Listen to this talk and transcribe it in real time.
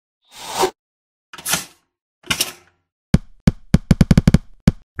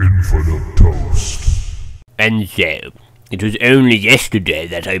Infinite toast. And so, it was only yesterday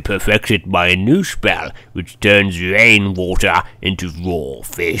that I perfected my new spell, which turns rainwater into raw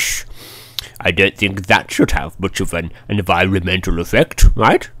fish. I don't think that should have much of an environmental effect,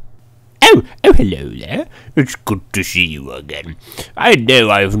 right? Oh, hello there. It's good to see you again. I know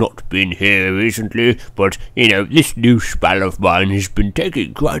I've not been here recently, but, this new spell of mine has been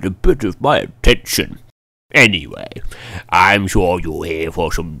taking quite a bit of my attention. Anyway, I'm sure you're here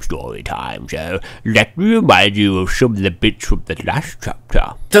for some story time, so let me remind you of some of the bits from the last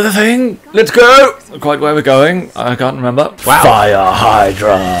chapter. To the thing! Let's go! Not quite where we're going, I can't remember. Wow. Fire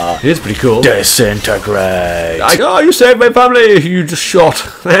Hydra! It's pretty cool. Disintegrate! You saved my family! You just shot.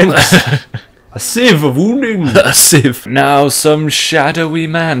 Thanks. A sieve of wounding. A sieve. Now some shadowy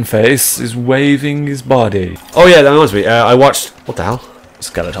man-face is waving his body. Oh yeah, that reminds me. I watched... What the hell?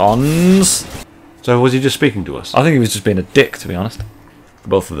 Skeletons. So was he just speaking to us? I think he was just being a dick, to be honest.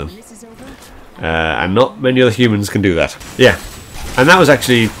 Both of them. And not many other humans can do that. Yeah. And that was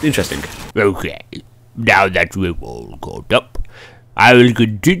actually interesting. Okay, now that we're all caught up, I will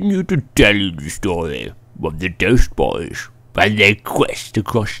continue to tell you the story of the Toast Boys and their quest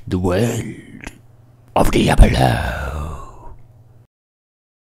across the world of Diablo.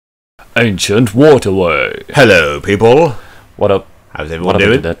 Ancient waterway. Hello, people. What up? How's everyone What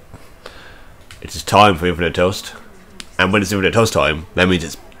doing? up? It is time for Infinite Toast. And when it's Infinite Toast time, that means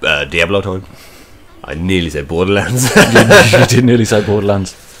it's Diablo time. I nearly said Borderlands. You did nearly say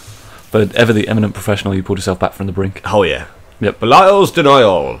Borderlands. But ever the eminent professional, you pulled yourself back from the brink. Oh yeah. Yep. Belial's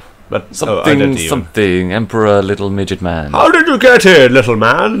denial. But, Something, Emperor Little Midget Man. How did you get here, little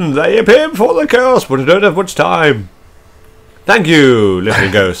man? They appear before the chaos, but I don't have much time. Thank you,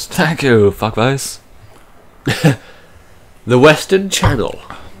 little ghost. Thank you, fuckface. The Western Channel.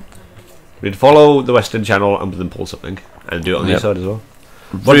 We'd follow the Western Channel and then pull something and do it on the other side as well.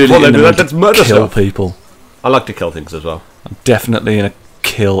 Really before they in do the that, mood let's to murder kill stuff. people. I like to kill things as well. I'm definitely in a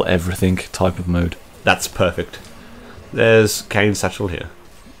kill everything type of mood. That's perfect. There's Kane's satchel here.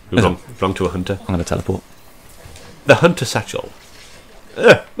 Who belonged to a hunter. I'm going to teleport. The hunter satchel.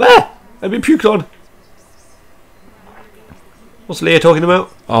 I've been puked on. What's Leah talking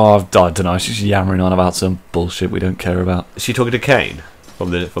about? Oh, I don't know. She's yammering on about some bullshit we don't care about. Is she talking to Kane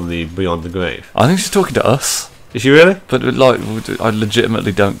from the Beyond the Grave? I think she's talking to us. Is she really? But like, I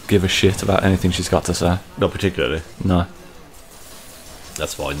legitimately don't give a shit about anything she's got to say. Not particularly. No.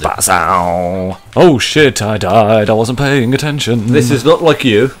 That's fine then. Bazow. Oh shit! I died. I wasn't paying attention. This is not like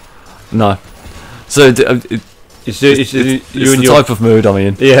you. No. So It's the type of mood I'm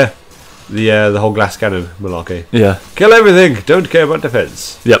in. Yeah. The whole glass cannon malarkey. Yeah. Kill everything. Don't care about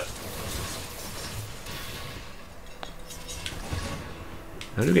defense. Yep.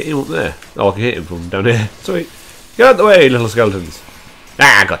 How do we get him up there? Oh, I can hit him from down here. Sweet. Get out the way, little skeletons.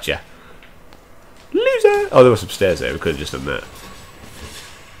 Ah, gotcha. Loser. Oh, there were some stairs there. We could have just done that.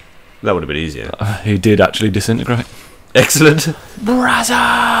 That would have been easier. He did actually disintegrate. Excellent.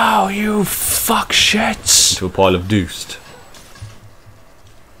 Brazzo, you fuck shits. To a pile of deuced.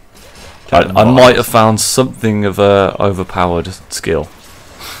 I might have found something of a overpowered skill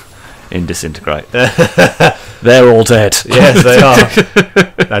in disintegrate. They're all dead. Yes, they are.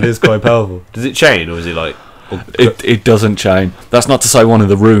 That is quite powerful. Does it chain, or is it like... It doesn't chain. That's not to say one of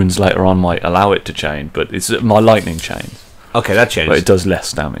the runes later on might allow it to chain, but it's my lightning chains. Okay, that changed. But it does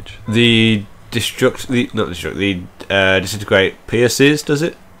less damage. The disintegrate pierces, does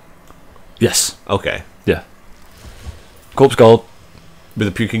it? Yes. Okay. Yeah. Corpse gold. With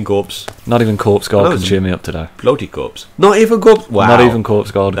a puking corpse. Not even corpse gold No, can cheer me up today. Bloaty corpse. Not even corpse. Wow. Not even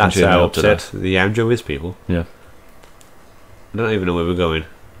corpse gold That's can cheer me how up today. upset the Amjo is, people. Yeah. I don't even know where we're going.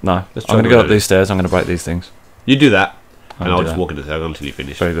 No. Let's I'm going to try go and up these stairs. I'm going to break these things. You do that, and I'll I'll do just that. walk into the until you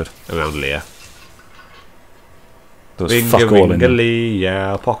finish. Very good. Around Leah. There was fuck all in there.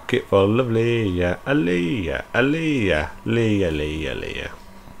 Leah, pocket full of Leah, Leah, Leah, Leah, Leah, Leah.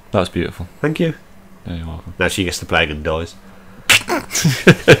 That was beautiful. Thank you. Yeah, you're welcome. Now she gets the plague and dies.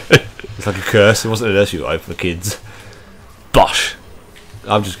 It's like a curse. It wasn't a nursery rhyme for kids. Bosh.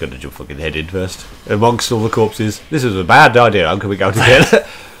 I'm just going to jump fucking head in first. Amongst all the corpses. This is a bad idea. I'm coming out again.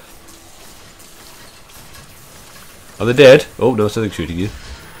 Are they dead? Oh, no, something's shooting you.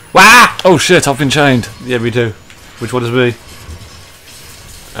 Wah! Oh shit, I've been chained. Yeah, me too. Which one is me?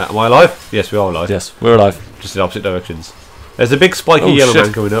 Am I alive? Yes, we are alive. Yes, we're alive. Just in opposite directions. There's a big spiky yellow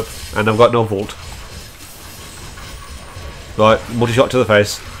man coming up, and I've got no vault. Right, multi-shot to the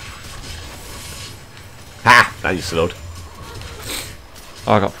face. Ha! That you slowed.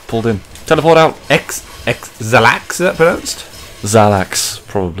 Oh, I got pulled in. Teleport out. Zalax, is that pronounced? Zalax,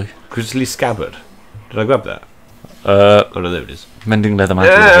 probably. Grizzly scabbard. Did I grab that? Oh no, there it is. Mending leather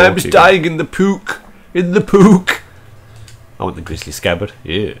mantle. I'm just dying in the pook. In the pook. I want the grizzly scabbard.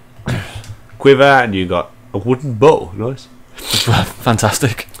 Yeah. Quiver, and you got a wooden bow. Nice.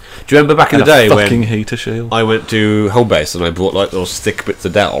 Fantastic. Do you remember back in the day fucking when heater shield? I went to home base and I brought like those thick bits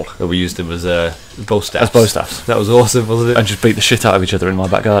of dowel and we used them as bow staffs? As bow staffs. That was awesome, wasn't it? And just beat the shit out of each other in my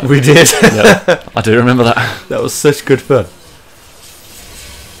back garden. We did. Yeah, I do remember that. That was such good fun.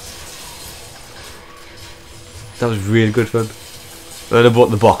 That was really good fun. And then I bought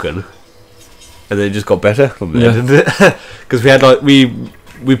the Bokken, and then it just got better from there, didn't it? Because we had like we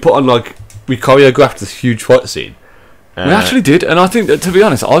put on like we choreographed this huge fight scene. We actually did, and I think that, to be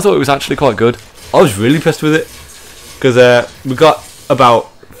honest, I thought it was actually quite good. I was really impressed with it because we got about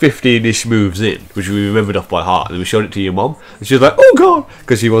 15-ish moves in, which we remembered off by heart, and we showed it to your mom, and she was like, "Oh god,"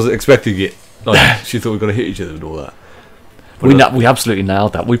 because she wasn't expecting it. Like she thought we were going to hit each other and all that. We absolutely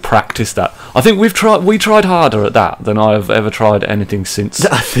nailed that. We practiced that. I think we tried harder at that than I have ever tried anything since.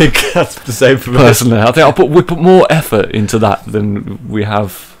 I think that's the same for me. Personally, I think we put more effort into that than we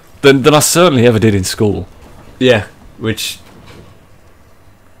have than I certainly ever did in school. Yeah, which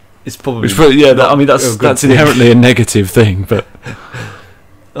is probably I mean that's inherently a negative thing, but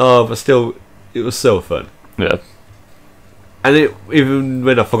but still, it was so fun. Yeah. And even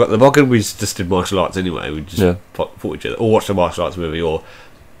when I forgot the Bokken, we just did martial arts anyway. We just fought each other, or watched a martial arts movie, or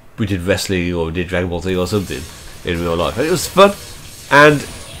we did wrestling, or we did Dragon Ball Z or something in real life. And it was fun, and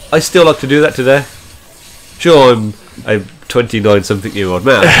I still like to do that today. Sure, I'm a 29-something-year-old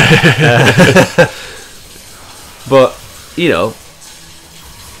man, but you know,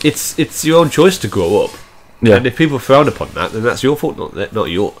 it's your own choice to grow up. Yeah. And if people frown upon that, then that's your fault, not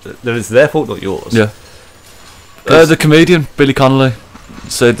yours. Then it's their fault, not yours. Yeah. The comedian Billy Connolly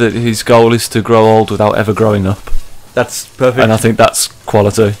said that his goal is to grow old without ever growing up. That's perfect, and I think that's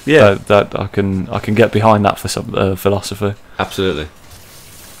quality. Yeah, that I can get behind that for some philosophy. Absolutely.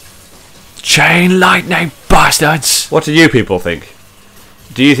 Chain lightning bastards. What do you people think?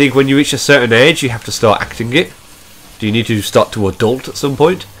 Do you think when you reach a certain age you have to start acting it? Do you need to start to adult at some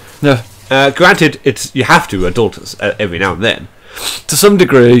point? No. Granted, you have to adult every now and then. To some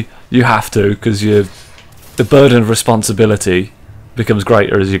degree, you have to, because the burden of responsibility becomes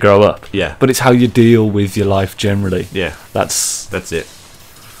greater as you grow up. Yeah. But it's how you deal with your life generally. Yeah. That's it.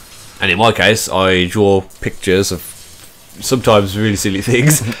 And in my case, I draw pictures of sometimes really silly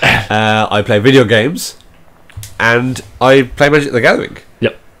things. I play video games, and I play Magic the Gathering.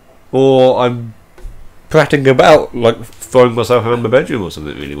 Yep. Or I'm prattling about, like throwing myself around my bedroom or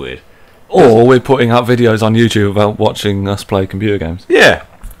something really weird. Or we're putting out videos on YouTube about watching us play computer games. Yeah.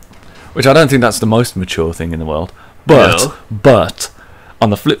 Which I don't think that's the most mature thing in the world. But on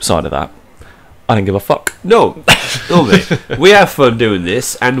the flip side of that, I don't give a fuck. No, mate. We have fun doing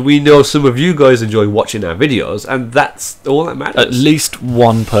this, and we know some of you guys enjoy watching our videos, and that's all that matters. At least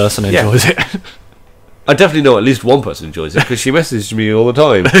one person enjoys it. I definitely know at least one person enjoys it, because she messages me all the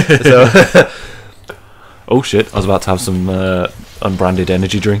time. So oh shit, I was about to have some unbranded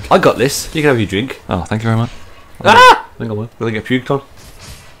energy drink. I got this. You can have your drink. Oh, thank you very much. I think I will. Will they get puked on?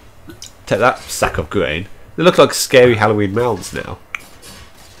 Take that, sack of grain. They look like scary Halloween mouths now.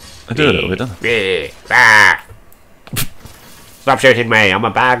 I do a little bit, don't they? Stop shooting me, I'm a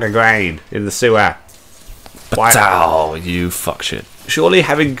bag of grain in the sewer. Oh, you fuck shit. Surely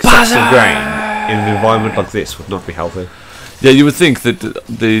having sacks of grain in an environment like this would not be healthy. Yeah, you would think that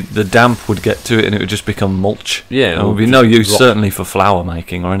the damp would get to it and it would just become mulch. Yeah. There would be no use, certainly for flour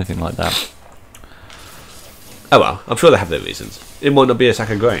making or anything like that. Oh well, I'm sure they have their reasons. It might not be a sack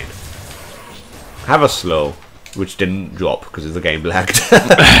of grain. Have a slow, which didn't drop because the game lagged.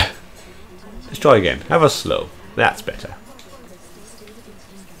 Let's try again. Have a slow. That's better.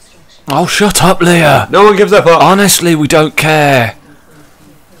 Oh, shut up, Leah. No one gives a fuck. Honestly, we don't care.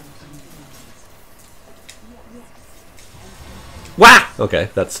 Wah! Okay,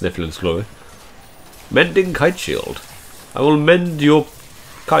 that's Snifflin's glory. Mending kite shield. I will mend your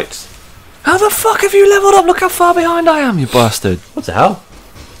kites. How the fuck have you leveled up? Look how far behind I am, you bastard. What the hell?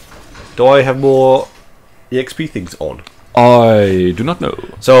 Do I have more EXP things on? I do not know.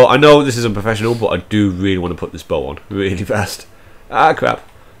 So, I know this isn't professional, but I do really want to put this bow on really fast. Ah, crap.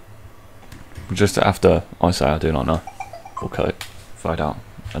 Just after I say I do not know. We'll cut it, fade out,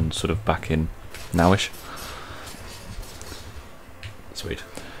 and sort of back in nowish. Sweet.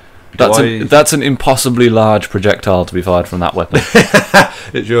 That's an impossibly large projectile to be fired from that weapon.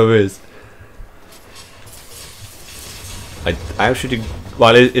 It sure is. I am shooting.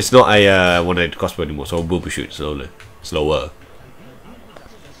 Well, it's not a one-handed crossbow anymore, so I will be shooting slower.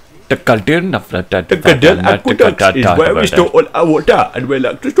 The garden of the Garden aqueduct is where we store all our water, and we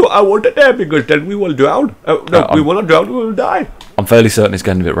like to store our water there because then we will drown. No, we will not drown, we will die. I'm fairly certain it's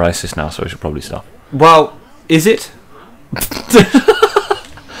getting a bit racist now, so we should probably stop. Well, is it?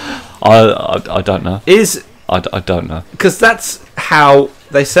 I don't know. I don't know. Because that's how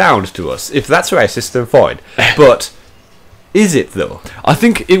they sound to us. If that's racist, then fine. But is it though? I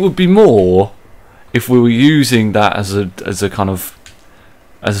think it would be more if we were using that as a kind of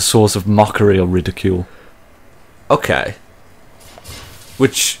as a source of mockery or ridicule. Okay.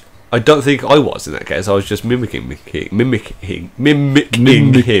 Which I don't think I was in that case. I was just mimicking him.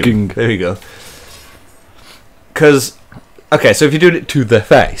 There we go. Because, okay, so if you're doing it to the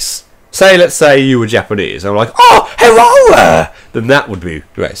face, let's say you were Japanese, and I'm like, oh, hello, then that would be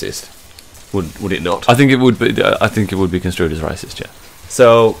racist, would it not? I think it would be. I think it would be construed as racist. Yeah.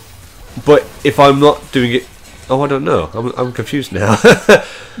 So, but if I'm not doing it, I don't know. I'm confused now.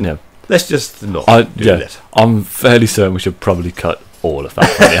 No. Let's just not do it. I'm fairly certain we should probably cut all of that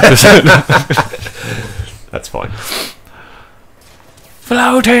from the episode. That's fine.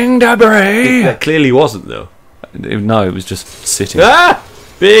 Floating debris. That clearly wasn't though. No, it was just sitting. Ah!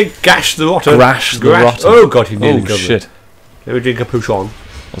 Big gash the rotten. Grash the rotten. Oh god, he nearly Oh got shit. it. Let me drink a pouchon.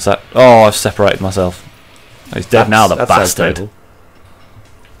 What's that? Oh, I've separated myself. He's dead now, the That sounds bastard. painful.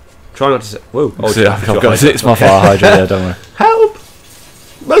 Try not to say. Whoa. Oh, See, it's my fire hydrant, yeah, don't worry. Help!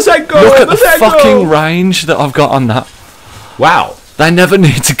 Masenko! Look at the Masenko! fucking range that I've got on that. Wow. They never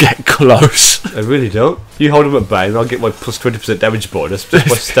need to get close. I really don't. You hold him at bay and I'll get my plus 20% damage bonus just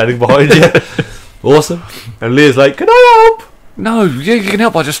by standing behind you. Awesome. And Leah's like, can I help? No, you can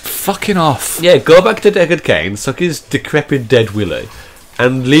help by just fucking off. Yeah, go back to Deckard Cain, suck his decrepit dead willy,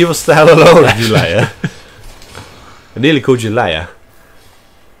 and leave us the hell alone, you liar. I nearly called you liar.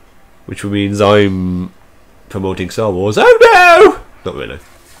 Which means I'm promoting Star Wars. Oh no! Not really.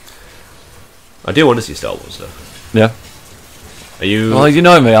 I do want to see Star Wars though. Yeah. Are you? Well, you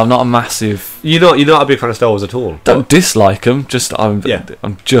know me, I'm not a massive... You're not a big fan of Star Wars at all. Don't dislike them, just I'm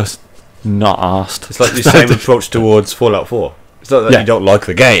just not asked. It's like the same approach towards Fallout 4. It's not that you don't like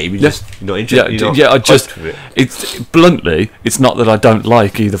the game, you're not interested. It's bluntly, it's not that I don't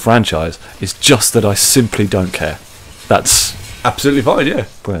like either franchise, it's just that I simply don't care. That's absolutely fine, yeah.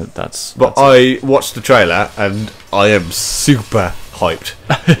 Well, But I watched the trailer and I am super hyped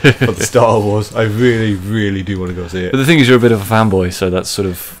for the Star Wars. I really, really do want to go see it. But the thing is, you're a bit of a fanboy, so that's sort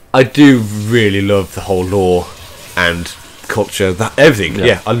of... I do really love the whole lore and culture, everything.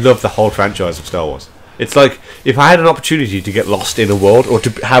 Yeah, I love the whole franchise of Star Wars. It's like, if I had an opportunity to get lost in a world, or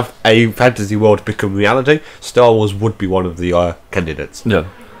to have a fantasy world become reality, Star Wars would be one of the candidates. Yeah.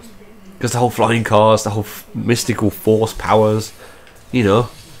 Because the whole flying cars, the whole mystical force powers,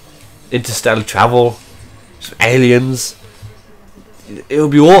 interstellar travel, aliens, it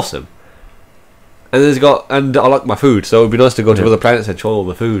would be awesome. And I like my food, so it would be nice to go to other planets and try all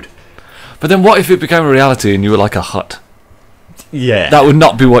the food. But then what if it became a reality and you were like a hut? Yeah. That would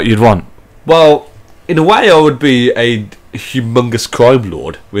not be what you'd want. Well, in a way I would be a humongous crime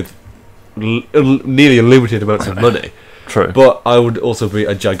lord with nearly unlimited amounts of money. True. But I would also be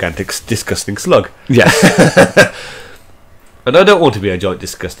a gigantic, disgusting slug. Yes. And I don't want to be a giant,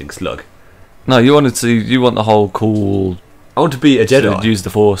 disgusting slug. No, you want the whole cool... I want to be a Jedi. Use the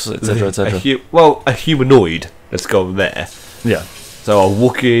Force, etc., etc. A humanoid. Let's go there. Yeah. So a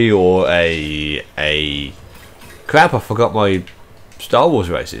Wookiee or a... Crap, I forgot my Star Wars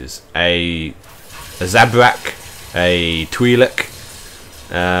races. A Zabrak, a Twi'lek.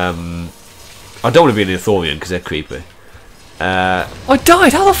 I don't want to be an Ithorian because they're creepy. I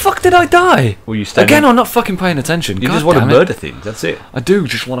died. How the fuck did I die? Were you standing? Again, I'm not fucking paying attention. You God just want to damn it. murder things. That's it. I do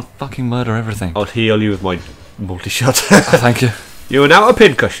just want to fucking murder everything. I'll heal you with my multi-shot. Thank you. You are now a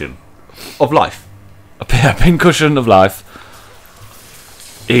pincushion of life. A pincushion of life.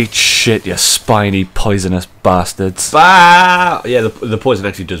 Eat shit, you spiny, poisonous bastards. Bah! Yeah, the poison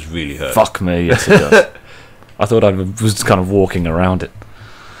actually does really hurt. Fuck me, yes it does. I thought I was kind of walking around it.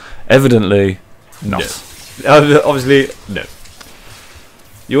 Evidently, not. No. Obviously, no.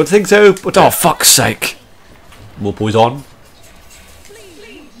 You would think so, but... Oh, fuck's sake. More poison.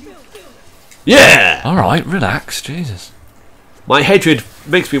 Yeah! Alright, relax, Jesus. My hatred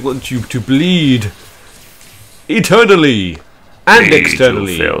makes me want you to bleed. Eternally. And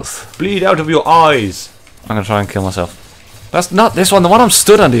externally. Bleed out of your eyes. I'm going to try and kill myself. That's not this one, the one I'm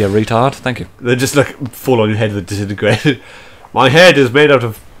stood under, you retard. Thank you. They just like fall on your head and disintegrate. My head is made out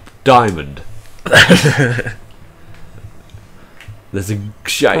of diamond. There's a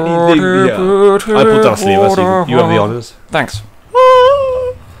shiny thing here. I put that sleeve, so you have the honours. Thanks.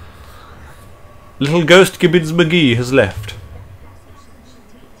 Little ghost Gibbons McGee has left.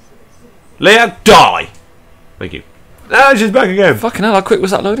 Leah, die! Thank you. Ah, she's back again. Fucking hell, how quick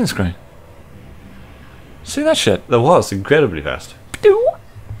was that loading screen? See that shit? That was incredibly fast.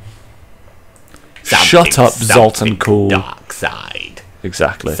 Shut up, Zoltan Cool. Dark side.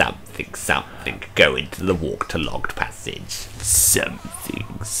 Exactly. Something. Go into the waterlogged passage. Something.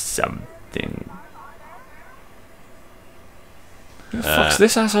 Who the fuck's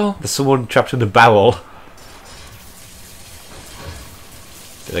this asshole? There's someone trapped in a barrel.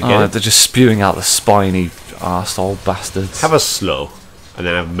 Did I get Oh, it? they're just spewing out the spiny arsehole bastards. Have a slow, and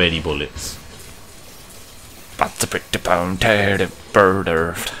then have many bullets.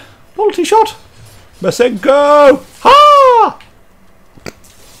 Multi-shot! Masenko! Ha!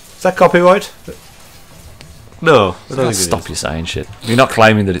 Is that copyright? No, I don't think it Stop is. you saying shit. You're not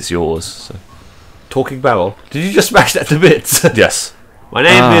claiming that it's yours. So. Talking barrel. Did you just smash that to bits? Yes. My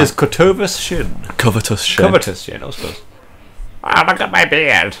name is Kotovus Shin. Covetous shit. Covetous Shin, I suppose. Oh, look at my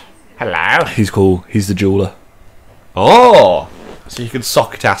beard. Hello. He's cool. He's the jeweler. Oh! So you can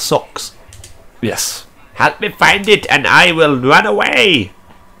socket our socks. Yes. Help me find it and I will run away.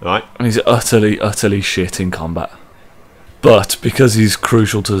 Right. And he's utterly shit in combat. But because he's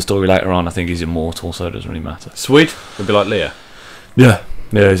crucial to the story later on, I think he's immortal, so it doesn't really matter. Sweet. It'll be like Leah. Yeah.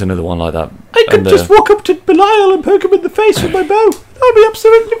 Yeah, he's another one like that. I could just walk up to Belial and poke him in the face with my bow. That'll be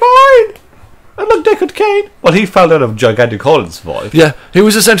absolutely fine. And look, Deckard Cain. Well, he fell down a gigantic hole and survived. Yeah, he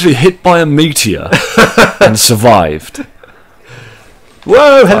was essentially hit by a meteor and survived.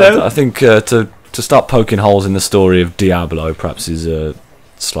 Whoa, hello. I think to start poking holes in the story of Diablo perhaps is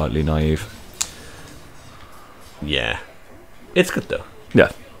slightly naive. Yeah. It's good though.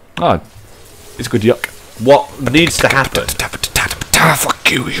 Yeah. Oh, it's good yuck. What needs to happen?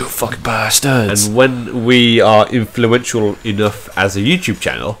 Fuck you, you fucking bastards. And when we are influential enough as a YouTube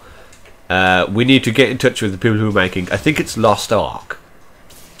channel, we need to get in touch with the people who are making, I think it's Lost Ark.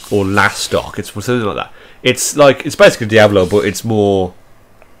 Or Last Ark. It's something like that. It's basically Diablo, but it's more...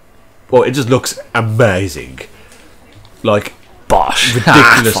 Well, it just looks amazing. Like, Bosh.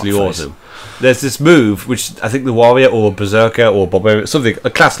 ridiculously awesome. There's this move, which I think the Warrior or Berserker or Barbarian, something, a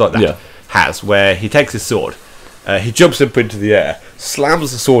class like that, has, where he takes his sword, he jumps up into the air,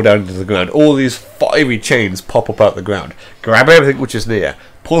 slams the sword down into the ground, all these fiery chains pop up out the ground, grab everything which is near,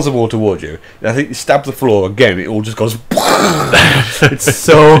 pulls them all towards you, and I think you stab the floor again, it all just goes... It's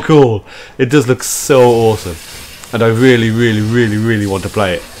so cool. It does look so awesome. And I really want to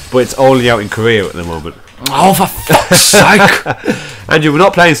play it. But it's only out in Korea at the moment. Oh, for fuck's sake. Andrew, we're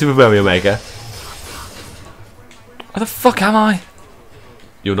not playing Super Mario Maker. Where the fuck am I?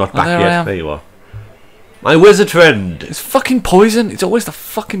 You're not back there I yet. am. There you are. My wizard friend. It's fucking poison. It's always the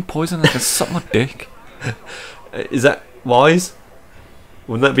fucking poison that can suck my dick. Is that wise?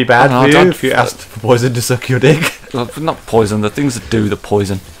 Wouldn't that be bad Oh, no, for you don't- if you asked for poison to suck your dick? Well, not poison, the things that do the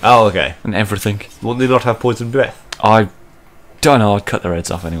poison Oh, okay. and everything. Wouldn't they not have poison breath? I don't know, I'd cut their heads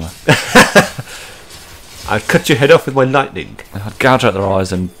off anyway. I'd cut your head off with my lightning. I'd gouge out their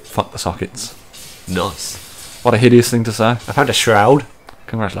eyes and fuck the sockets. Nice. What a hideous thing to say. I found a shroud.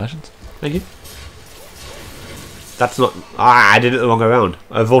 Congratulations. Thank you. That's not... I did it the wrong way around.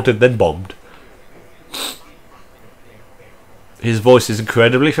 I vaulted then bombed. His voice is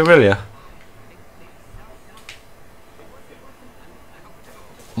incredibly familiar.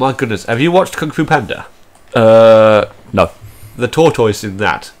 My goodness, have you watched Kung Fu Panda? No. The tortoise in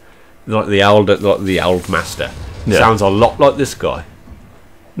that, like the old master, Yeah. sounds a lot like this guy,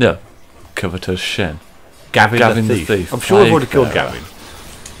 Yeah. Covetous Shen. Gavin the Thief. I'm sure I've already killed Gavin.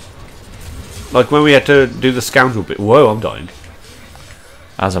 Like when we had to do the scoundrel bit. Whoa, I'm dying.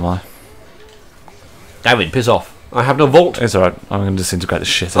 As am I. Gavin, piss off. I have no vault. It's alright, I'm going to disintegrate the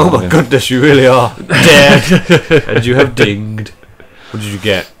shit out Oh of my you. goodness, you really are dead. And you have dinged. What did you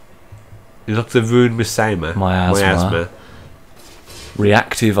get? You look the rune Miasma. Miasma.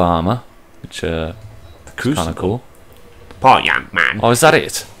 Reactive armour, which is kind of cool. Poor young man. Oh, is that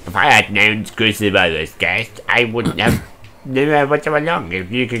it? If I had known Crucible was guest, I wouldn't have never much of a long.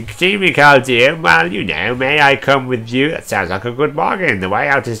 If you could see me call to you, well, you know, may I come with you? That sounds like a good bargain. The way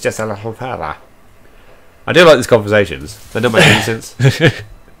out is just a little further. I do like these conversations. They don't make any sense. The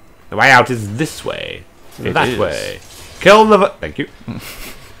way out is this way. That is. way. Kill the... Thank you.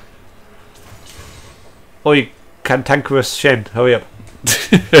 Oh, you cantankerous Shen. Hurry up.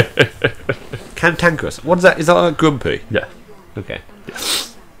 Cantankerous. What is that? Is that like grumpy? Yeah. Okay.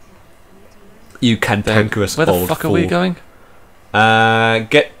 You cantankerous Where the old fuck fool. are we going?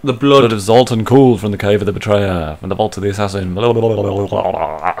 Get the blood. Blood of Zoltan cooled from the cave of the betrayer, from the vault of the assassin.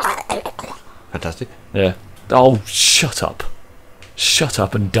 Fantastic. Yeah. Oh, shut up. Shut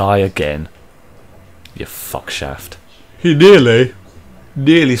up and die again. You fuck shaft. He nearly.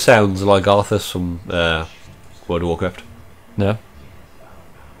 nearly sounds like Arthas from World of Warcraft. Yeah.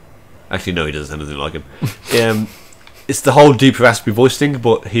 Actually, no, he doesn't sound anything like him. It's the whole deep raspy voice thing,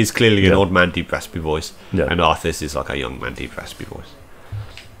 but he's clearly an old man deep raspy voice, and Arthas is like a young man deep raspy voice.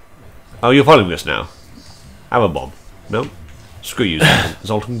 Oh, you're following us now? Have a bomb. No? Screw you,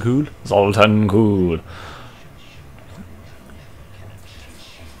 Zoltan Cool. Zoltan Cool.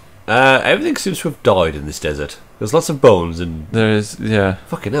 Everything seems to have died in this desert. There's lots of bones and... There is, yeah.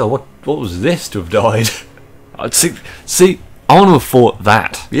 Fucking hell, what was this to have died? See, I want to have fought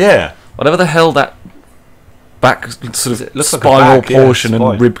that. Yeah. Whatever the hell that back sort of looks like a spinal back, yeah, portion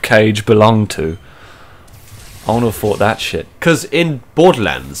spine. and rib cage belong to. I want to have fought that shit. Because in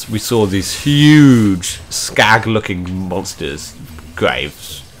Borderlands, we saw these huge, skag-looking monsters,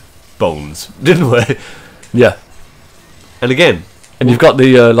 graves, bones, didn't we? Yeah. And again... And you've got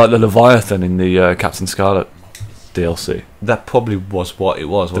the like the Leviathan in the Captain Scarlet DLC. That probably was what it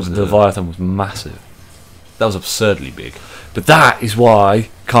was, wasn't The it? Leviathan was massive. That was absurdly big. But that is why,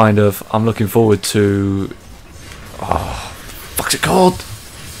 kind of, I'm looking forward to... fuck's it called?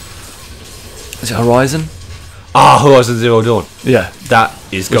 Is it Horizon? Horizon Zero Dawn. Yeah. That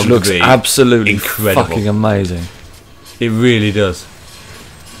is Which going to looks be absolutely incredible. fucking amazing. It really does.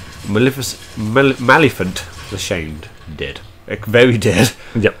 Maleficent, ashamed, dead. Like, very dead.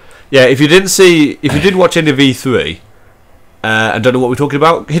 Yep. Yeah, if you didn't watch any of E3 and don't know what we're talking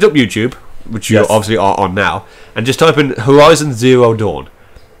about, hit up YouTube, which you obviously are on now, and just type in Horizon Zero Dawn.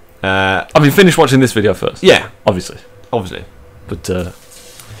 I mean, finish watching this video first. Yeah, Obviously. But,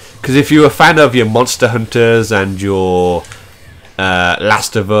 because if you're a fan of your Monster Hunters and your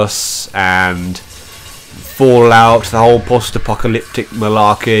Last of Us and Fallout, the whole post-apocalyptic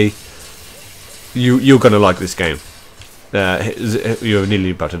malarkey, you're gonna like this game. You're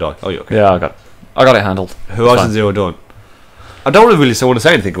nearly about to die. Oh, you're okay. yeah, I got it handled. Horizon Zero Dawn. I don't really want to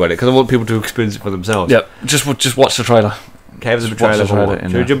say anything about it because I want people to experience it for themselves. Yep. Just watch the trailer. Caves of Just watch Betrayal the level trailer 1. in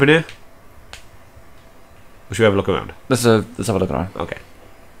Should we there. jump in here? Or should we have a look around? Let's have a look around. Okay.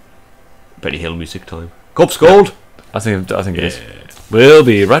 Benny Hill music time. Corpse Gold! I think it is. We'll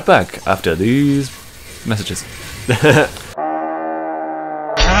be right back after these messages.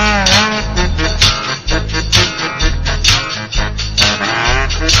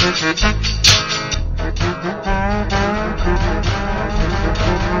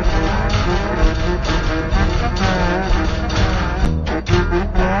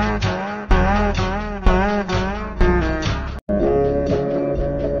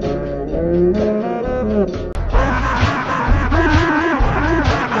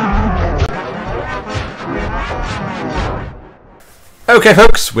 Okay,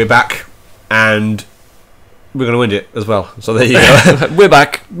 folks, we're back. And we're going to win it as well. So there you go. We're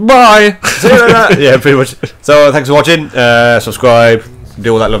back. Bye. See you later. Yeah, pretty much. So thanks for watching. Subscribe.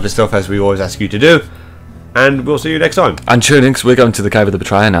 Do all that lovely stuff as we always ask you to do. And we'll see you next time. And tune in, 'cause we're going to the Cave of the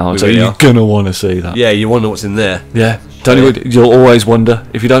Betrayer now, so really you're are. gonna want to see that. Yeah, you wonder what's in there. Yeah. You'll always wonder.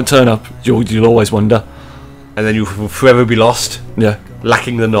 If you don't turn up, you'll always wonder. And then you will forever be lost, Yeah.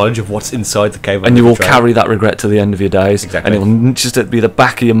 lacking the knowledge of what's inside the cave. And you will carry that regret to the end of your days. Exactly. And it will just be the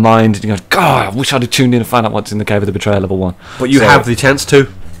back of your mind, and you go, God, I wish I'd have tuned in and found out what's in the Cave of the Betrayer level 1. But you have the chance to.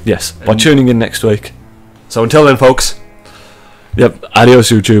 Yes, by tuning in next week. So until then, folks. Yep,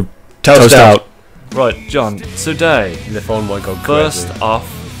 adios YouTube. Toast out. Right, John, today, The phone might go first crazy. off,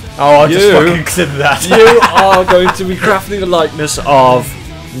 Oh, I just you- fucking considered that. you are going to be crafting the likeness of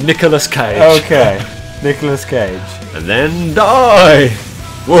Nicolas Cage. Okay, Nicolas Cage. And then die.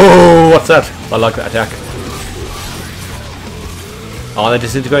 Whoa, what's that? I like that attack. Are they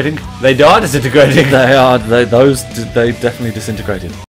disintegrating? They are disintegrating. They definitely disintegrated.